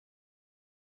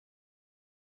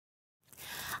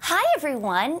Hi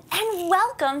everyone, and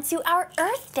welcome to our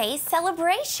Earth Day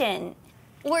celebration.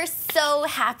 We're so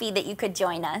happy that you could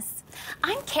join us.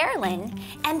 I'm Caralyn,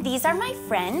 and these are my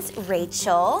friends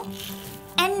Rachel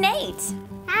and Nate.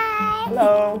 Hi.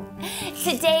 Hello.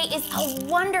 Today is a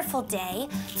wonderful day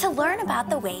to learn about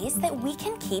the ways that we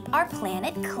can keep our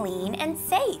planet clean and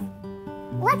safe.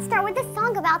 Let's start with a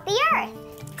song about the Earth.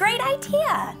 Great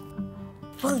idea.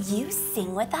 Will you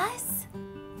sing with us?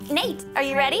 Nate, are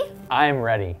you ready? I'm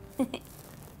ready.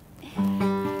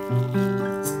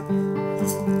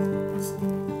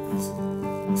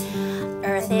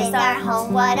 Earth is our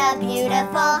home, what a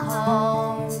beautiful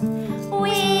home.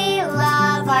 We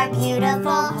love our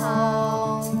beautiful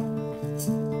home.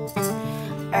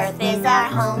 Earth is our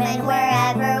home, and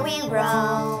wherever we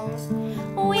roam,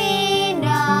 we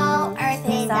know Earth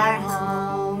is our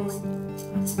home.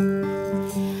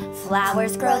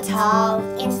 Flowers grow tall,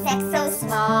 insects so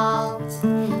small.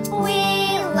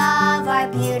 We love our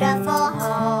beautiful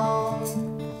home.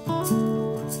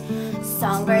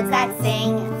 Songbirds that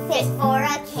sing, fit for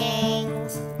a king.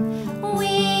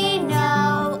 We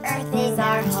know Earth is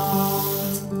our home.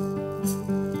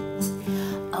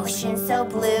 Ocean so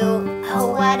blue,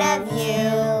 oh what a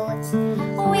view.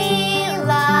 We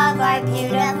love our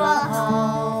beautiful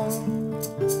home.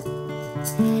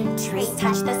 Trees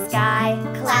touch the sky,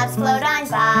 clouds float on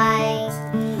by.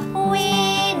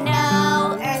 We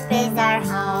know Earth is our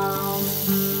home.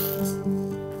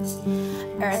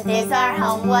 Earth is our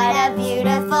home, what a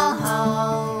beautiful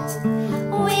home.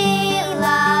 We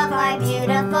love our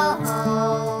beautiful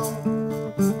home.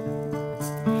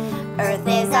 Earth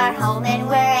is our home, and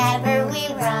wherever we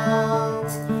roam,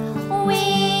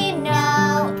 we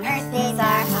know Earth is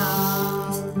our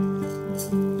home.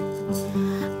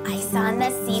 Ice on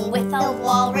the sea with a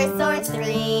walrus or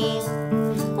three.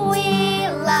 We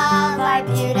love our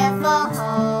beautiful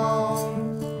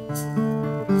home.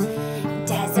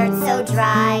 Desert so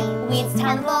dry, weeds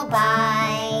tumble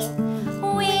by.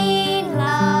 We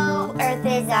know Earth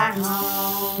is our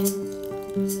home.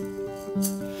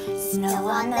 Snow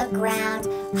on the ground,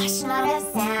 hush not a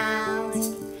sound.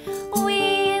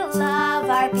 We love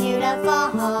our beautiful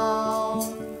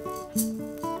home.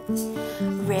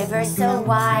 Rivers so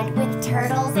wide with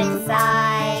turtles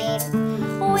inside.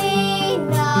 We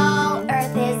know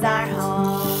Earth is our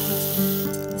home.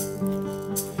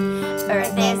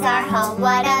 Earth is our home,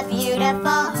 what a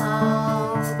beautiful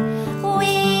home.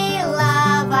 We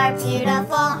love our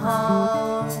beautiful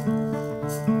home.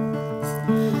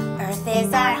 Earth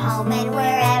is our home, and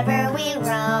wherever we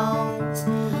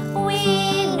roam, we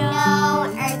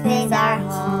know Earth is our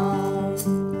home.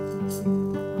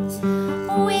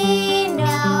 We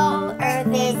know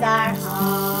Earth is our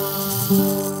home.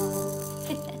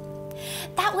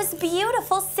 That was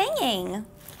beautiful singing.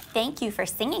 Thank you for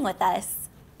singing with us.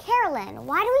 Caralyn,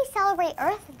 why do we celebrate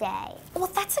Earth Day?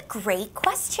 Well, that's a great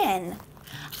question.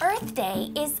 Earth Day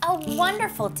is a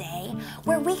wonderful day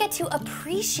where we get to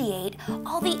appreciate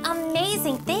all the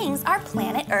amazing things our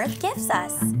planet Earth gives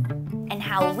us and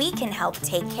how we can help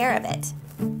take care of it.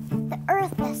 The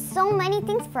Earth does so many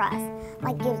things for us,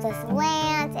 like gives us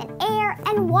land and air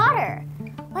and water.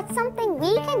 What's something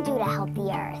we can do to help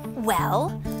the Earth?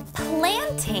 Well,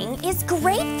 planting is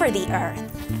great for the Earth.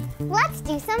 Let's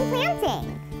do some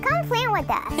planting. Come plant with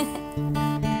us.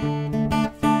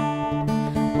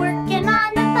 Working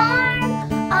on the farm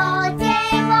all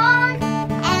day long.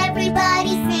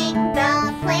 Everybody sing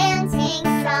the planting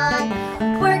song.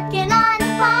 Working on the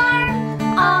farm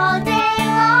all day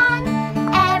long.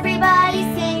 Everybody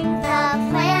sing the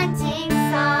planting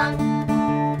song.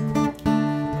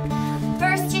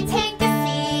 First you take a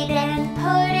seed and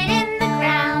put it in the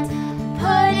ground.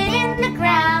 Put it in the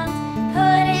ground.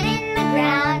 Put it in the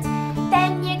ground.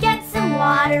 Then you get some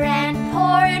water and pour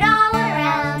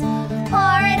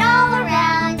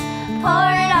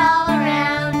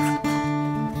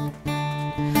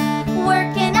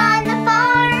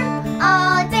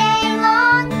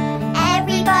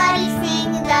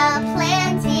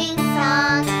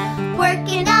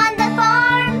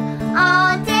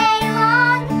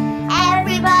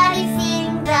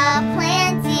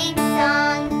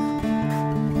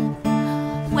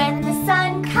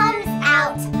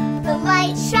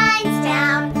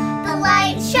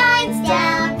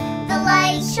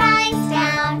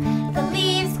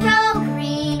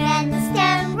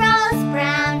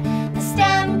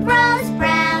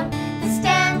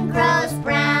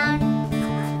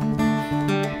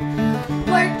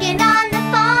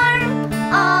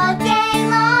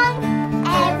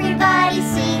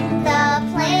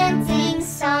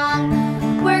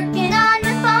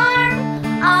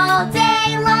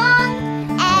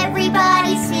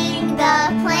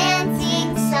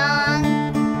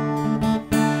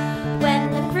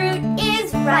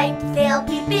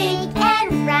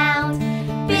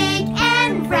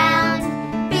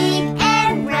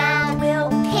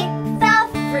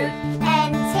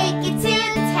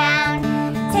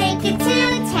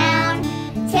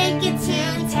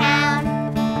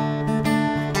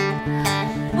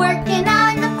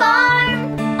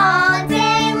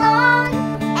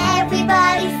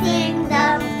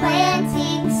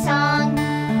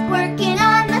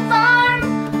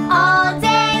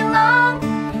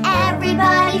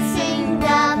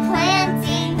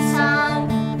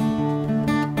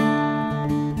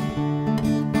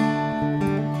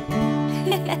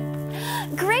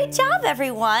job,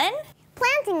 everyone!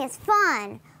 Planting is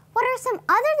fun. What are some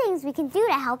other things we can do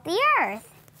to help the earth?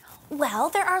 Well,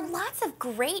 there are lots of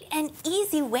great and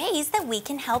easy ways that we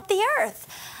can help the earth,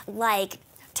 like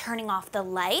turning off the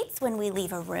lights when we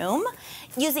leave a room,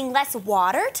 using less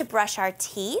water to brush our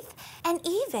teeth, and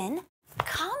even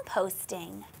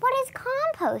composting. What is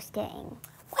composting?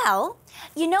 Well,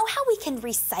 you know how we can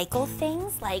recycle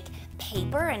things like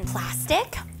paper and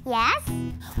plastic? Yes?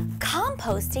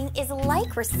 Composting is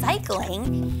like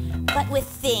recycling, but with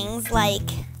things like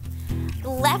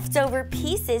leftover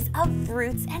pieces of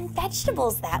fruits and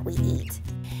vegetables that we eat.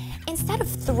 Instead of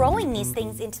throwing these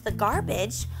things into the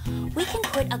garbage, we can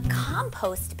put a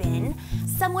compost bin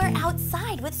somewhere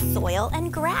outside with soil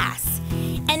and grass,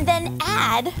 and then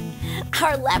add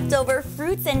our leftover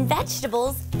fruits and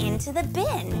vegetables into the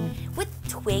bin with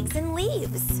twigs and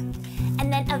leaves.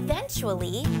 And then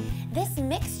eventually, this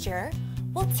mixture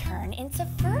will turn into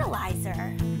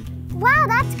fertilizer. Wow,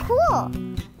 that's cool.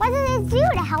 What does it do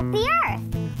to help the earth?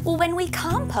 Well, when we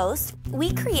compost,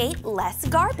 we create less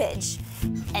garbage.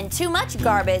 And too much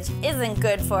garbage isn't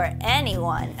good for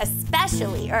anyone,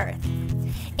 especially Earth.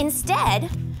 Instead,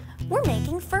 we're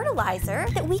making fertilizer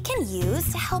that we can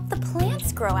use to help the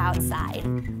plants grow outside.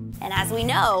 And as we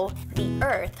know, the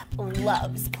Earth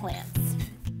loves plants.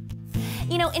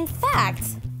 You know, in fact,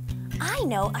 I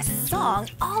know a song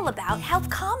all about how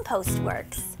compost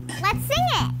works. Let's sing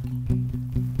it.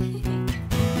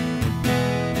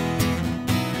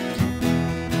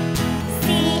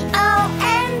 C-O-M-P-O-S-T,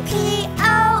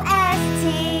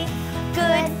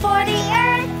 good for the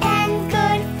earth and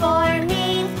good for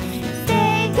me.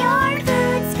 Save your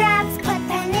food scraps, put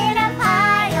them in a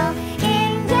pile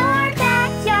in your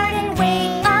backyard and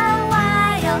wait a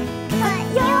while. Put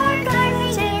your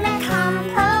garbage in a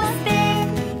compost bin,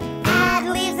 add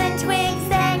leaves and twigs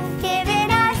and give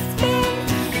it a spin.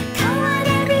 Come on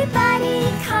everybody,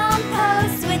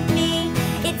 compost with me.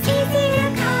 It's easy to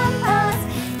compost,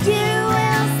 you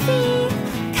will see.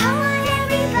 Come on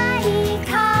everybody,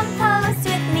 compost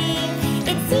with me.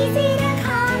 It's easy to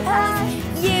compost,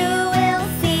 you will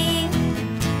see.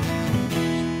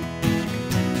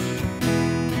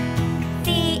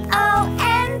 C-O-M-P-O-S-T,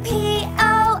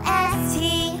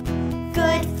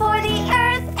 good for the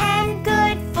earth and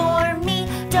good for me.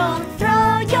 Don't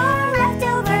throw your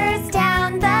leftovers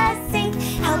down the sink.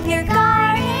 Help your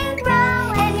garden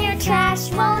grow and your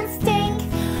trash won't stink.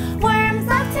 Worms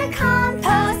love to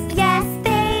compost, yes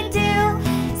they do.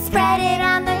 Spread it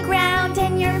on the ground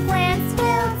and your plants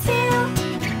will too.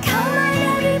 Come on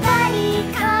everybody,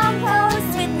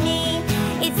 compost with me.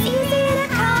 It's easy to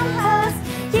compost,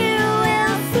 you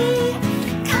will see.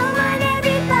 Come on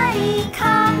everybody,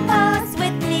 compost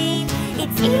with me.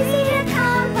 It's easy to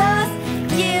compost,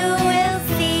 you will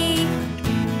see.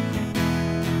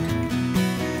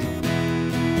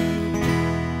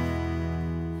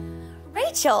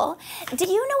 Rachel, do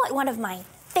you know what one of my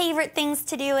favorite things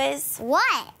to do is?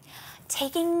 What?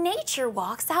 Taking nature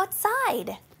walks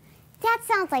outside. That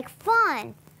sounds like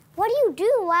fun. What do you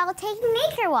do while taking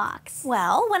nature walks?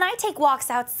 Well, when I take walks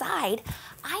outside,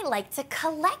 I like to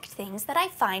collect things that I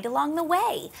find along the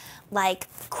way, like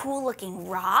cool-looking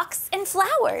rocks and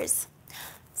flowers.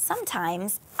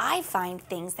 Sometimes I find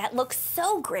things that look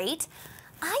so great,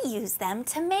 I use them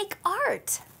to make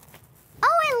art.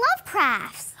 Oh, I love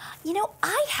crafts. You know,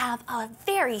 I have a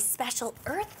very special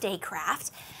Earth Day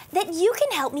craft that you can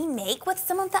help me make with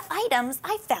some of the items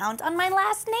I found on my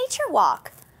last nature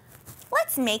walk.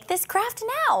 Let's make this craft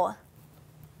now.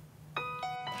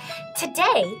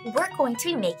 Today, we're going to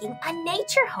be making a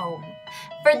nature home.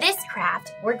 For this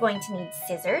craft, we're going to need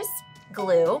scissors,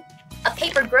 glue, a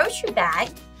paper grocery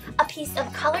bag, a piece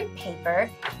of colored paper,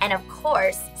 and of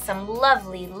course, some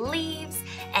lovely leaves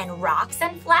and rocks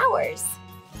and flowers.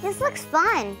 This looks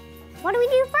fun. What do we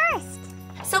do first?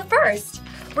 So first,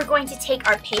 we're going to take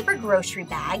our paper grocery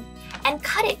bag and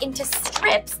cut it into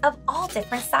strips of all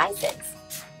different sizes,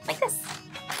 like this.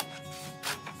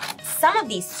 Some of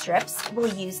these strips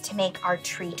we'll use to make our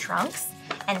tree trunks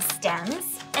and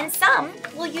stems, and some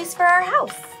we'll use for our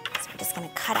house. So we're just gonna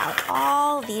cut out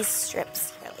all these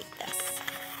strips here like this.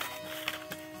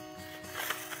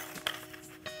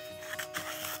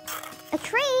 A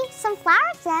tree, some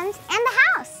flower stems, and the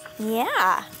house.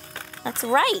 Yeah, that's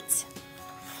right.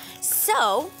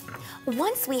 So,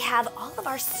 once we have all of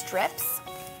our strips,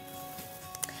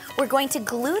 we're going to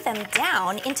glue them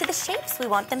down into the shapes we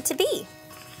want them to be.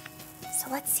 So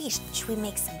let's see, should we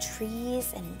make some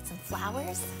trees and some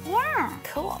flowers? Yeah.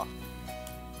 Cool.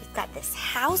 We've got this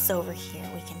house over here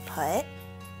we can put.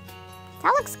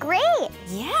 That looks great.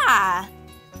 Yeah.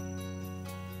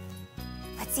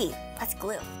 Let's see, let's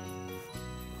glue.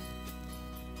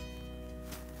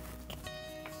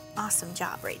 Awesome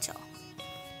job, Rachel.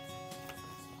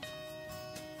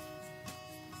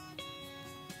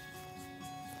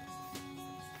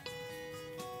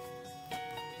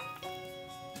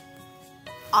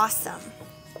 Awesome.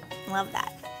 Love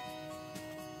that.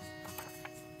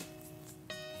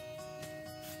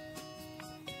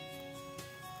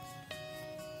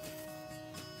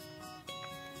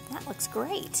 That looks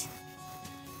great.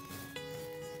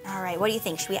 All right, what do you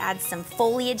think? Should we add some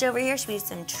foliage over here? Should we do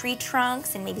some tree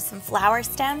trunks and maybe some flower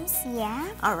stems? Yeah.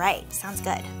 All right, sounds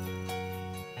good.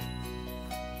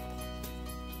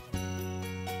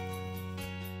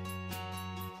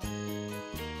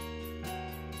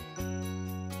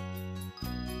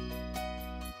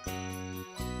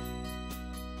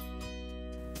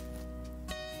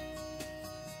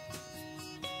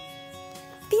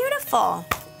 Beautiful.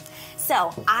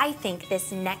 So I think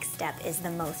this next step is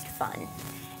the most fun.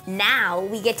 Now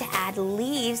we get to add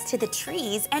leaves to the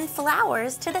trees and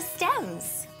flowers to the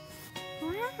stems.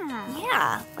 Wow.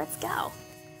 Yeah, let's go.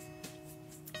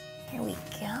 Here we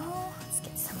go. Let's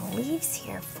get some leaves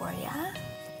here for you.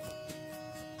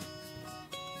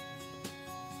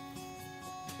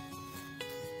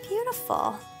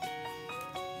 Beautiful.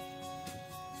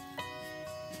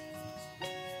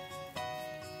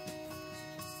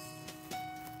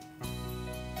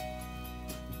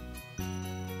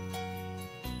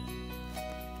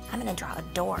 I'm gonna draw a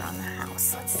door on the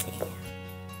house. Let's see.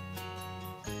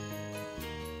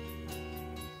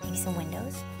 Maybe some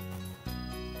windows.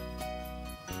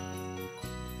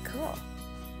 Cool.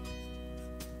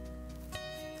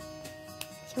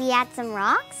 Should we add some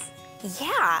rocks?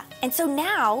 Yeah, and so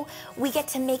now we get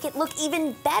to make it look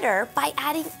even better by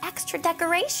adding extra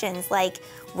decorations like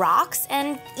rocks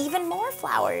and even more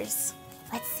flowers.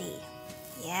 Let's see.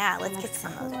 Yeah, let's get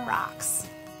some of those rocks.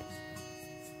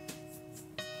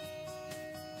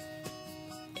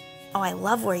 Oh, I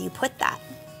love where you put that.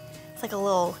 It's like a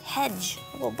little hedge,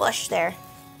 a little bush there.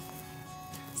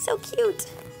 So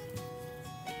cute.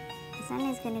 The sun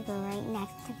is gonna go right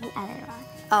next to the other rock.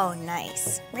 Oh,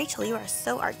 nice. Rachel, you are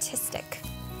so artistic.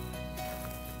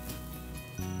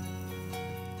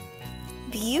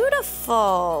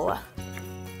 Beautiful.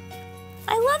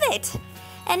 I love it.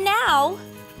 And now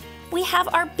we have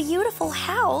our beautiful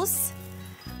house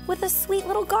with a sweet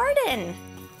little garden.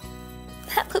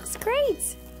 That looks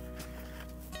great.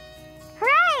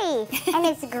 Hooray! And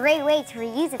it's a great way to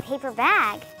reuse a paper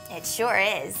bag. It sure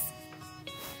is.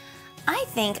 I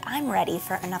think I'm ready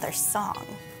for another song.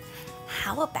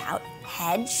 How about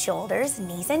head, shoulders,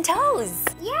 knees, and toes?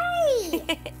 Yay!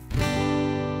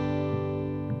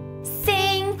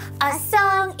 Sing a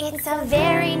song, it's a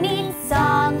very neat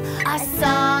song. A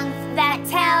song that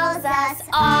tells us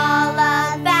all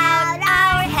about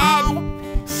our head,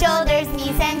 shoulders,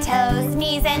 knees, and toes,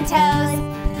 knees and toes,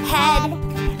 head,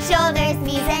 shoulders,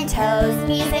 knees and toes,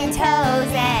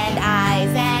 and eyes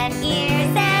and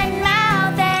ears and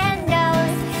mouth and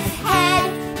nose.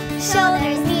 Head,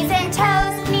 shoulders, knees and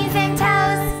toes, knees and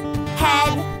toes.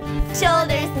 Head,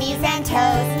 shoulders, knees and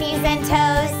toes,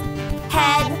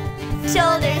 head,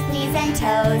 shoulders, knees and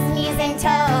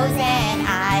toes, and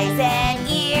eyes and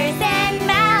ears and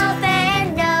mouth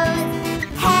and nose.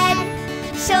 Head,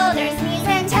 shoulders, knees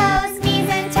and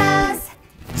toes,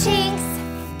 cheeks,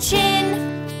 chin,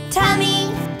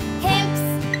 tummy, hips,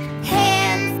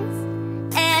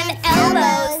 hands, and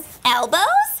elbows.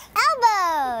 Elbows?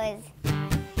 Elbows.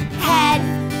 Head,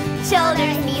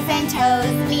 shoulders, knees and toes,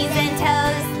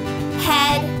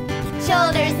 head,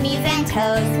 shoulders, knees and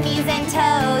toes,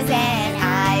 and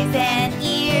eyes and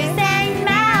ears and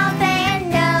mouth and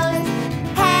nose.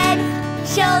 Head,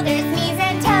 shoulders, knees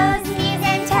and toes,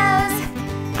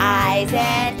 eyes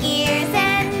and ears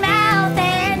and mouth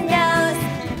and nose.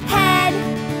 Head,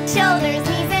 shoulders,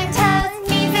 knees and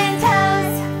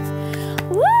toes.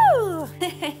 Woo!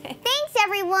 Thanks,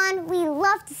 everyone. We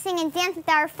love to sing and dance with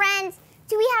our friends.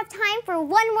 Do we have time for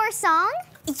one more song?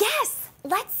 Yes,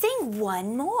 let's sing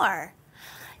one more.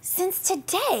 Since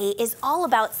today is all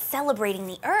about celebrating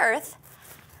the earth,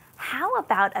 how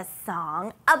about a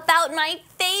song about my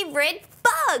favorite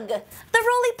bug, the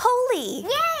roly-poly?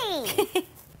 Yay!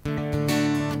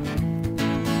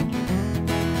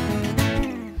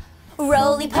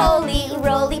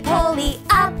 Roly-poly,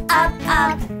 up, up,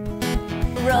 up.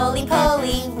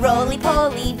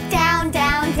 Roly-poly, down,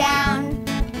 down, down.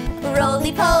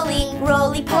 Roly-poly,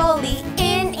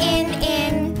 in,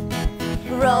 in.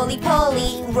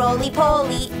 Roly-poly,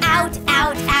 out,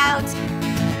 out, out.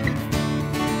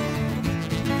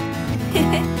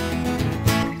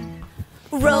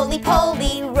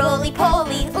 Roly-poly,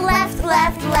 left,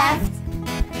 left, left.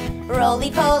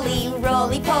 Roly-poly,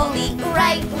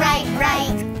 right, right,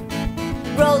 right.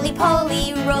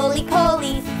 Roly-poly,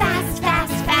 roly-poly, fast,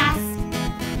 fast, fast.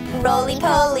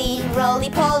 Roly-poly,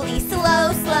 roly-poly,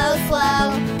 slow, slow,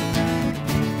 slow.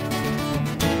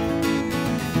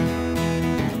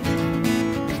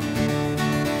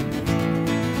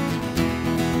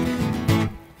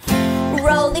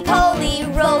 Roly-poly,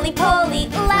 roly-poly,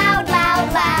 loud,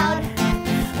 loud, loud.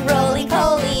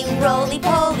 Roly-poly,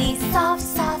 roly-poly, soft,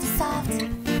 soft, soft.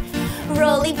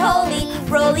 Roly-poly,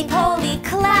 roly-poly,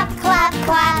 clap, clap,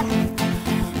 clap.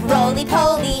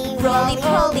 Roly-poly,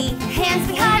 roly-poly, hands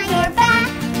behind your back.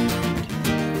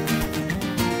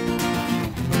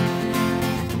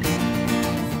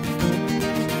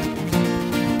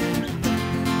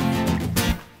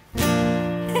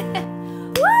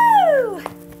 Woo!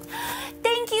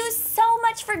 Thank you so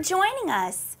much for joining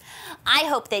us. I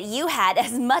hope that you had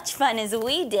as much fun as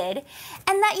we did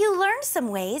and that you learned some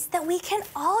ways that we can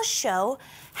all show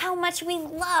how much we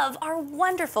love our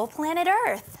wonderful planet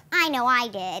Earth. I know I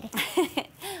did.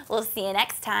 We'll see you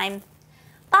next time.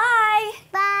 Bye!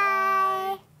 Bye!